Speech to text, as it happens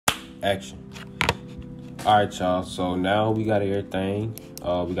action. Alright, y'all, so now we got everything.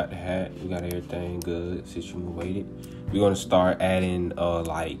 We got the hat, we got everything good situated. We're gonna start adding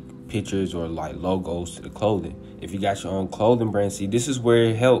like pictures or like logos to the clothing. If you got your own clothing brand, see, this is where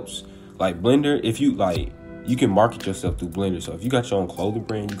it helps. Like Blender, if you like, you can market yourself through Blender. So if you got your own clothing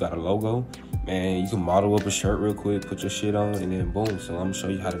brand, you got a logo, man, you can model up a shirt real quick, put your shit on, and then boom. So I'm gonna show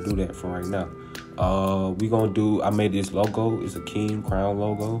you how to do that for right now. We gonna do, I made this logo, it's a king crown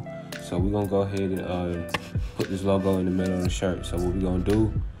logo. So we're gonna go ahead and put this logo in the middle of the shirt. So what we're gonna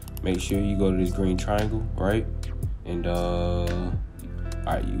do, make sure you go to this green triangle, right? And all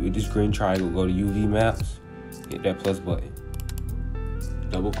right, with this green triangle, go to UV maps, hit that plus button.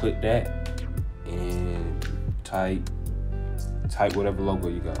 Double click that and type whatever logo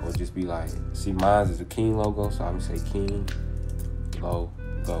you got, or just be like, see, mine is a king logo, so I'm gonna say king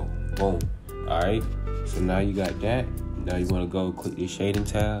logo, boom. All right, so now you got that. Now you want to go click your shading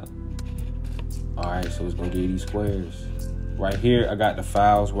tab. All right, so it's gonna give you these squares. Right here, I got the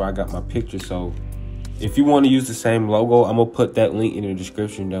files where I got my picture. So if you want to use the same logo, I'm gonna put that link in the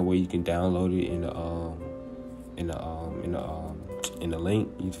description. That way you can download it in the link.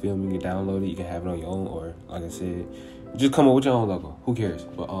 You feel me? You can download it. You can have it on your own, or like I said, just come up with your own logo. Who cares?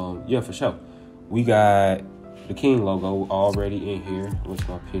 But yeah, for sure. We got the king logo already in here with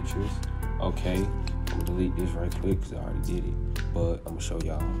my pictures. Okay, I'm gonna delete this right quick because I already did it, but I'm gonna show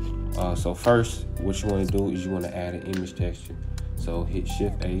y'all. So first, what you want to do is you want to add an image texture. So hit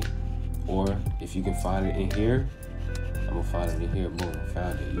Shift A, or if you can find it in here, I'm gonna find it in here. Boom,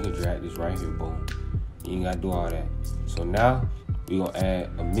 found it. You can drag this right here. Boom. You ain't gotta do all that. So now we gonna add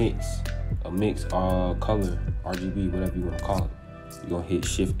a mix color, RGB, whatever you wanna call it. You're gonna hit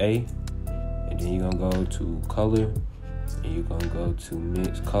Shift A, and then you're gonna go to color, and you're gonna go to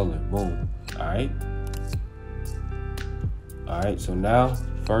mix color. Boom. All right, so now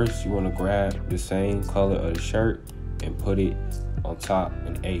first you want to grab the same color of the shirt and put it on top,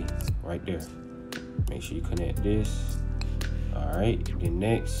 an A right there. Make sure you connect this. All right, then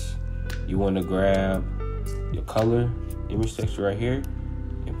next you want to grab your color image texture right here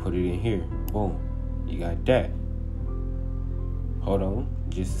and put it in here. Boom, you got that. Hold on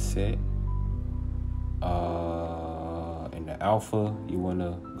just a sec. In the alpha, you want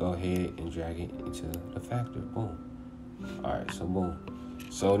to go ahead and drag it into the factor. Boom. All right, so boom.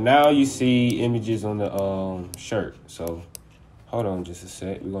 So now you see images on the shirt. So hold on just a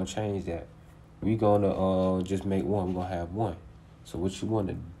sec. We're gonna change that. We're gonna just make one. We're gonna have one. So what you want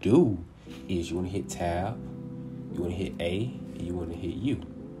to do is you want to hit tab, you want to hit A, and you want to hit U,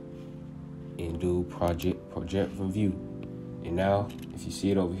 and do project from view. And now if you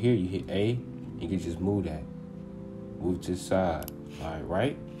see it over here, you hit A, you can just move that. Move to the side. All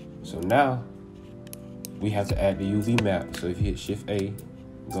right. So now we have to add the UV map. So if you hit Shift A,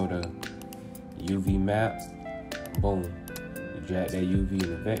 go to UV map, boom. You drag that UV in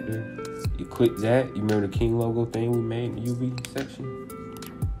the vector. You click that. You remember the king logo thing we made in the UV section?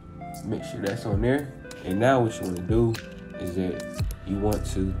 Make sure that's on there. And now what you want to do is that you want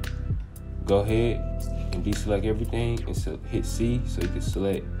to go ahead and deselect everything and hit C so you can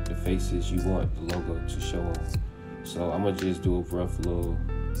select the faces you want the logo to show on. So I'm gonna just do a rough little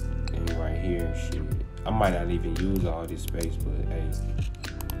thing right here. Shit, I might not even use all this space, but hey,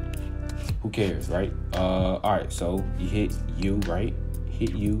 who cares, right? All right, so you hit U, right?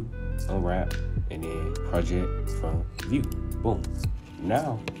 Hit U, unwrap, and then project from view. Boom.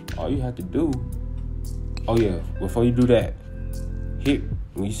 Now all you have to do, oh yeah, before you do that, hit,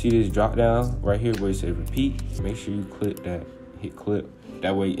 when you see this drop down right here where it says repeat, make sure you click that, hit clip.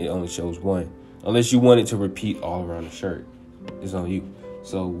 That way it only shows one. Unless you want it to repeat all around the shirt. It's on you.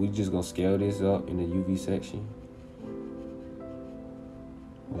 So we just gonna scale this up in the UV section.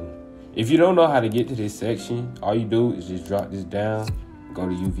 If you don't know how to get to this section, all you do is just drop this down, go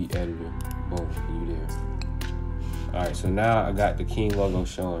to UV editor. Boom, you there. All right, so now I got the king logo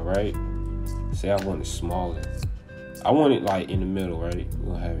showing, right? Say I want it smaller. I want it like in the middle, right?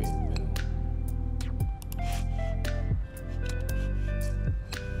 We're gonna have it in the middle.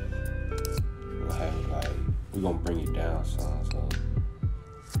 We'll have it like, we're gonna bring it down some, so.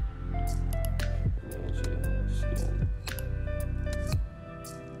 And then just scale it.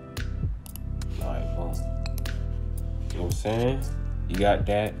 All right, boom. You know what I'm saying? You got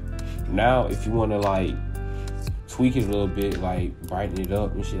that. Now, if you wanna like tweak it a little bit, like brighten it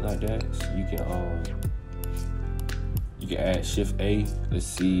up and shit like that, so you can add Shift A. Let's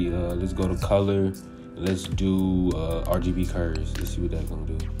see, let's go to color. Let's do RGB curves. Let's see what that's gonna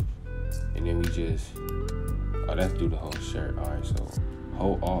do. And then we just, oh, that's through the whole shirt. All right, so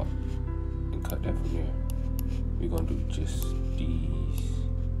hold Alt and cut that from there. We're gonna do just these.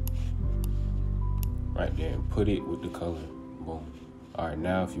 right there and put it with the color. Boom. All right,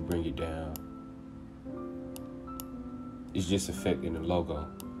 now if you bring it down, it's just affecting the logo.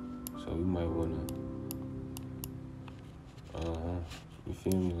 So you might wanna, you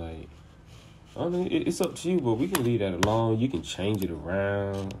feel me? Like, I don't know, it's up to you, but we can leave that alone. You can change it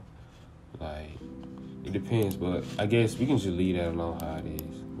around. Like, it depends, but I guess we can just leave that alone how it is.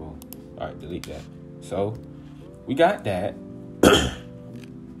 Boom. All right, delete that. So we got that.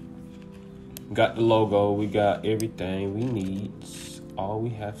 Got the logo. We got everything we need. All we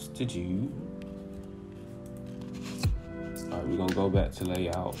have to do. All right, we're gonna go back to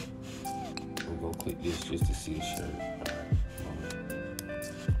layout. We're gonna click this just to see the shirt.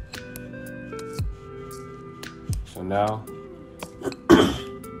 So now,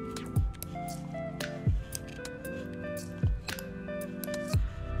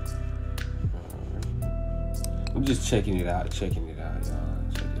 I'm just checking it out, y'all. Checking it out.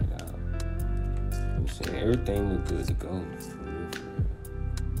 I'm saying everything look good to go.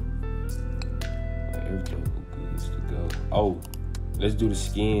 Everything look good to go. Oh, let's do the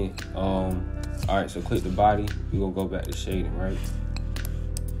skin. All right, so click the body. We're gonna go back to shading, right?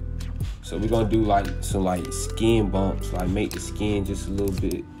 So we're gonna do like some skin bumps, like make the skin just a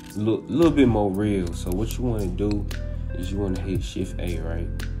little bit more real. So what you wanna do is you wanna hit Shift A, right?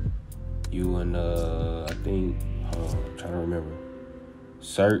 You wanna, I think, I'm trying to remember.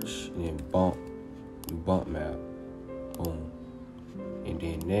 Search and then bump map. Boom. And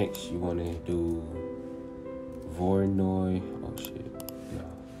then next you wanna do Voronoi. Oh shit. No.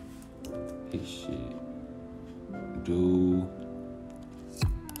 Hit shit. Do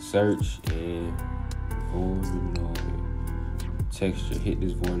search and Voronoi texture. Hit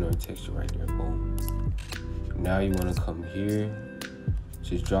this Voronoi texture right there. Boom. Now you wanna come here.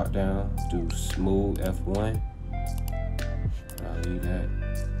 Just drop down, do smooth F1. I'll leave that.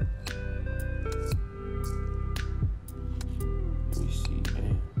 Let me see,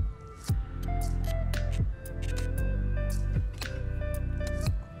 man.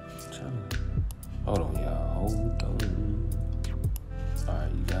 Hold on, y'all. Hold on.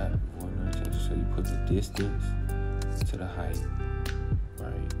 Alright, you got one. So you put the distance to the height,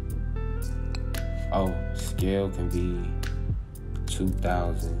 right? Oh, scale can be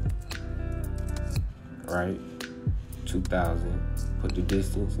 2000, right? 2000. Put the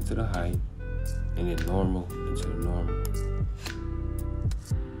distance into the height, and then normal into the normal.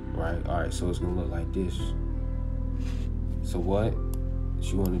 Right? All right. So it's gonna look like this. So what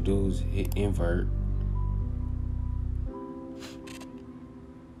you want to do is hit invert,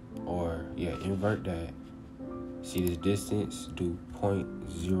 or invert that. See this distance? Do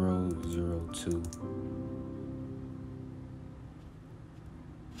 0.002.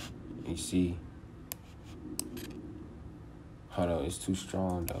 You see, hold on, it's too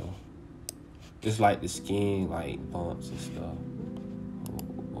strong though. It's like the skin like bumps and stuff.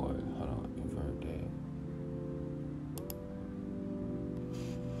 Or hold on, invert that.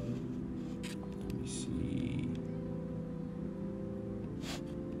 Let me see.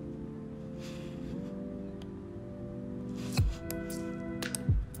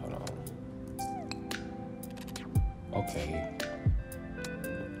 Hold on. Okay.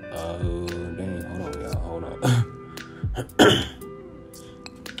 Dang, hold on, y'all, hold on.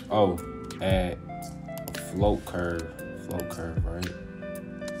 Oh, add a float curve, right?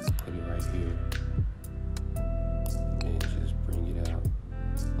 Put it right here. And just bring it out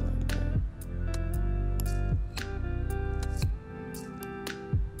like that.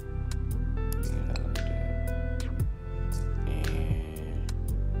 Bring it out like that. And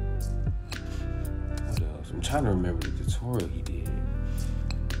what else? I'm trying to remember the tutorial he did.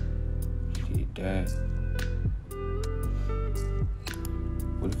 That.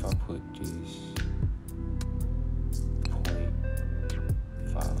 What if I put this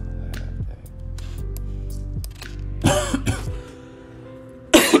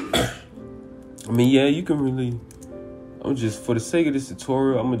 0.5 I mean, yeah, you can really. I'm just, for the sake of this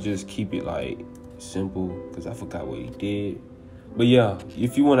tutorial, I'm gonna just keep it like simple because I forgot what he did. But yeah,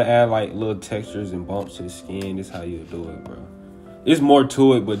 if you want to add like little textures and bumps to the skin, this is how you'll do it, bro. There's more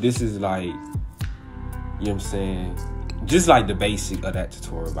to it, but this is like, you know what I'm saying? Just like the basic of that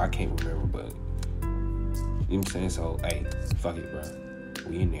tutorial, but I can't remember, but you know what I'm saying? So, hey, fuck it, bro.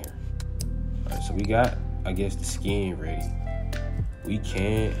 We in there. All right, so we got, I guess, the skin ready. We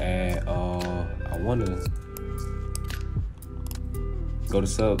can add, I want to go to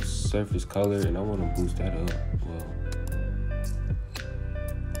subsurface color, and I want to boost that up. Well,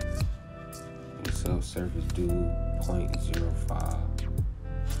 subsurface do 0.05.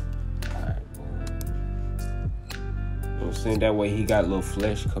 You know what I'm saying? That way he got a little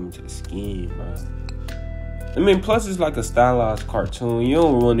flesh coming to the skin, bro. I mean, plus it's like a stylized cartoon. You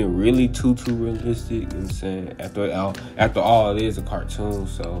don't want it really too realistic. You know what I'm saying? After all, it is a cartoon.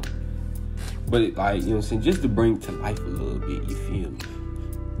 So, but it, like, you know what I'm saying, just to bring it to life a little bit. You feel me?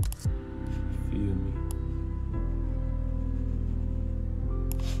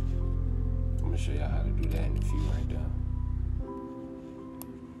 I'm gonna show y'all how to do that in a few right now.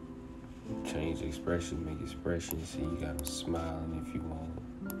 Change expression, make expression. See, you got them smiling if you want.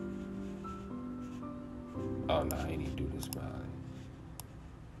 Oh no, I ain't even do the smiling.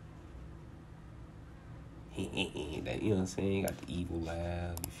 That, you know what I'm saying? Got the evil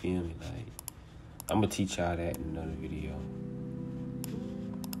laugh. You feel me? Like, I'm gonna teach y'all that in another video.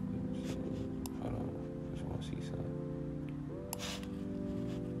 Hold on, just wanna see something.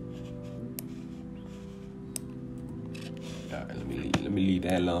 All right, let me leave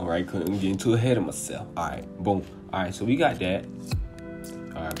that alone, right? Cause I'm getting too ahead of myself. All right, boom. All right, so we got that.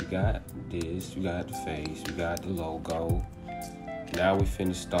 All right, we got this. We got the face. We got the logo. Now we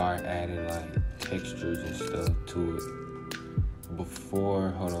finna start adding like textures and stuff to it.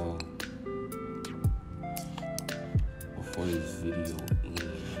 Before this video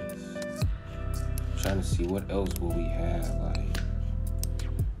ends, I'm trying to see what else will we have. Like,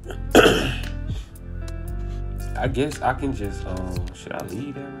 I guess I can just should I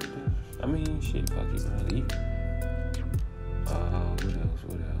leave that right there? I mean, shit, fuck it, bro. Leave it.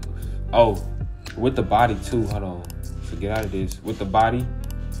 What else? Oh, with the body too. Hold on. So get out of this. With the body,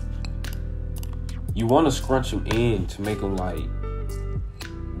 you want to scrunch them in to make them like,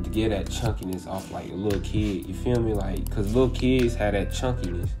 to get that chunkiness off like a little kid. You feel me? Like, cause little kids have that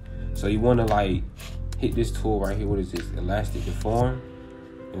chunkiness. So you want to like hit this tool right here. What is this? Elastic deform. You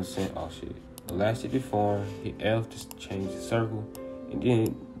know what I'm saying? Oh shit. Elastic deform. Hit F to change the circle, and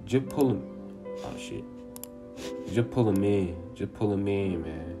then just pull them. Oh shit. Just pull him in. Just pull him in,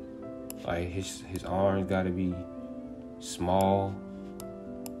 man. Like, his arms gotta be small.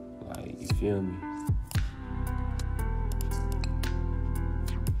 Like, you feel me?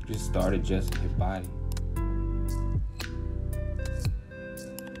 Just start adjusting his body.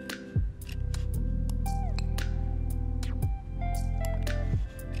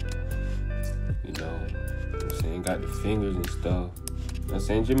 You know what I'm saying? Got the fingers and stuff. You know what I'm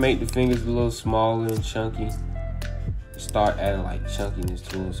saying? Just make the fingers a little smaller and chunky. Start adding like chunkiness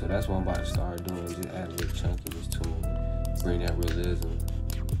to them. So that's what I'm about to start doing. Just add a little chunkiness to them. Bring that realism.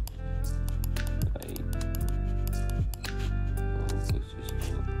 Like,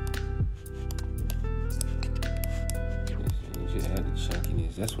 just add the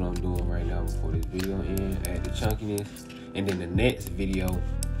chunkiness. That's what I'm doing right now before this video ends. Add the chunkiness. And then the next video,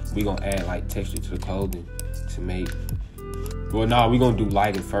 we gonna add like texture to the clothing to make. Well, no, we gonna do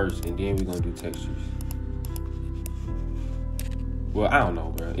lighting first, and then we gonna do textures. Well, I don't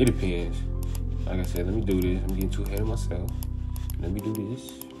know, bro. It depends. Like I said, let me do this. I'm getting too ahead of myself. Let me do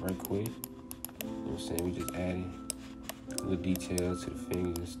this right quick. You know what I'm saying? We just adding little details to the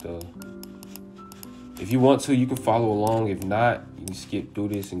fingers and stuff. If you want to, you can follow along. If not, you can skip through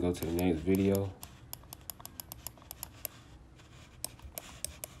this and go to the next video.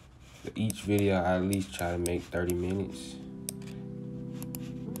 For each video, I at least try to make 30 minutes.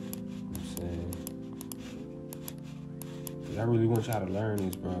 I really want y'all to learn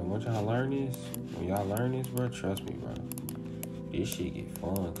this, bro. Want y'all to learn this? When y'all learn this, bro, trust me, bro. This shit get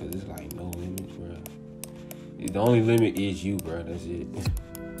fun, cause it's like no limits, bro. The only limit is you, bro. That's it.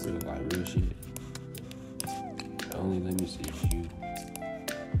 Really, like real shit. The only limits is you. Like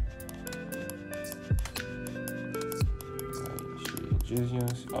shit,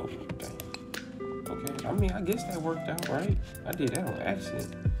 just oh dang. Okay, I mean, I guess that worked out, right? I did that on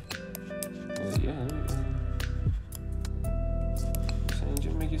accident. But yeah.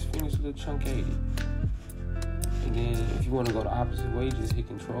 Just make his fingers a little truncated. And then if you want to go the opposite way, just hit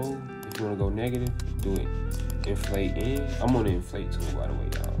control. If you want to go negative, do it. Inflate in. I'm on the inflate tool, by the way,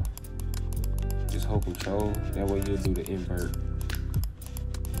 y'all. Just hold control. That way you'll do the invert.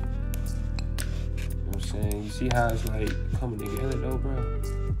 You know what I'm saying? You see how it's like coming together though, bro?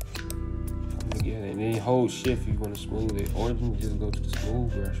 Coming together. And then hold shift if you want to smooth it. Or you can just go to the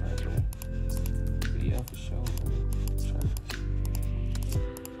smooth brush right there. But yeah, for sure, bro.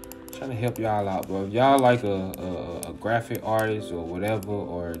 Trying to help y'all out, bro. If y'all like a graphic artist or whatever,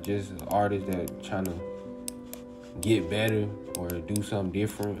 or just an artist that trying to get better or do something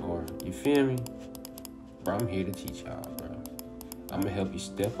different, or you feel me, bro, I'm here to teach y'all, bro. I'm gonna help you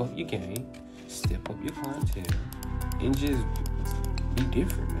step up your game, step up your clientele, and just be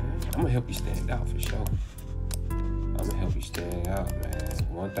different, man. I'm gonna help you stand out for sure. I'm gonna help you stand out, man.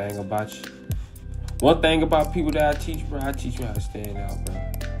 One thing about people that I teach, bro, I teach you how to stand out, bro.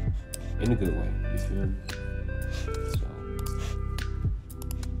 In a good way, you feel me?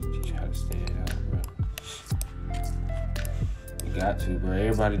 Got to, bro.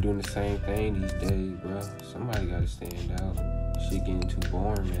 Everybody doing the same thing these days, bro. Somebody gotta stand out. Shit getting too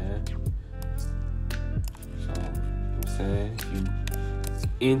boring, man. So, you know what I'm saying? If you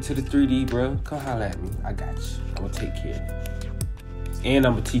into the 3D, bro, come holler at me. I got you. I'm gonna take care of you. And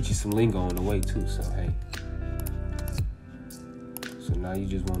I'm gonna teach you some lingo on the way, too. So, hey. So now you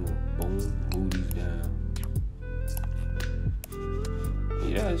just wanna, boom, move these down.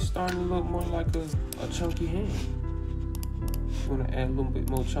 Yeah, it's starting to look more like a chunky hand. You wanna add a little bit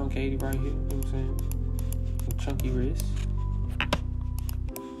more chunky right here, you know what I'm saying? A chunky wrist.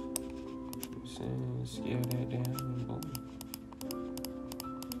 You know what I'm saying? Scale that down and boom.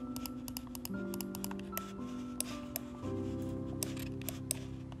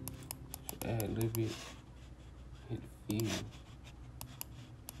 Add a little bit, hit the feel.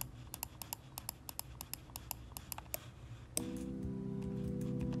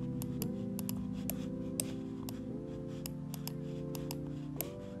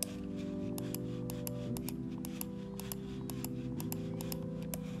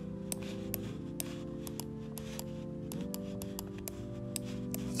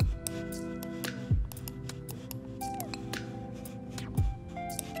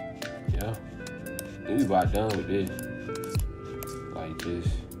 Yeah, we about done with this. Like this.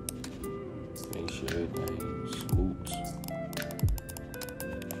 Make sure everything's smooth.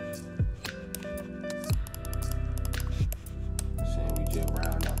 Saying we just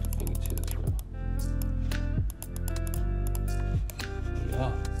round out the fingertips, bro.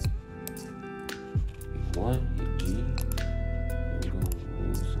 Yeah. Hit 1, hit G. We're gonna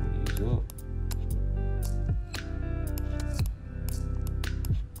move some of these up.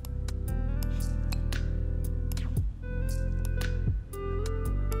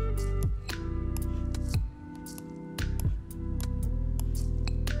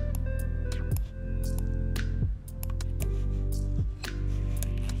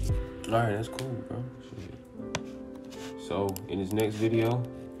 Alright, that's cool, bro. Shit. So, in this next video,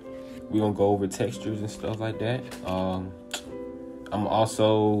 we're gonna go over textures and stuff like that. I'm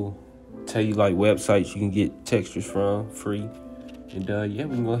also tell you like websites you can get textures from free. And yeah,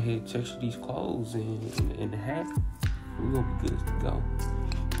 we can go ahead and texture these clothes and the hat. We're gonna be good to go.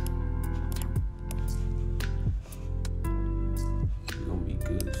 We're gonna be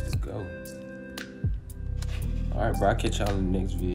good to go. Alright, bro, I'll catch y'all in the next video.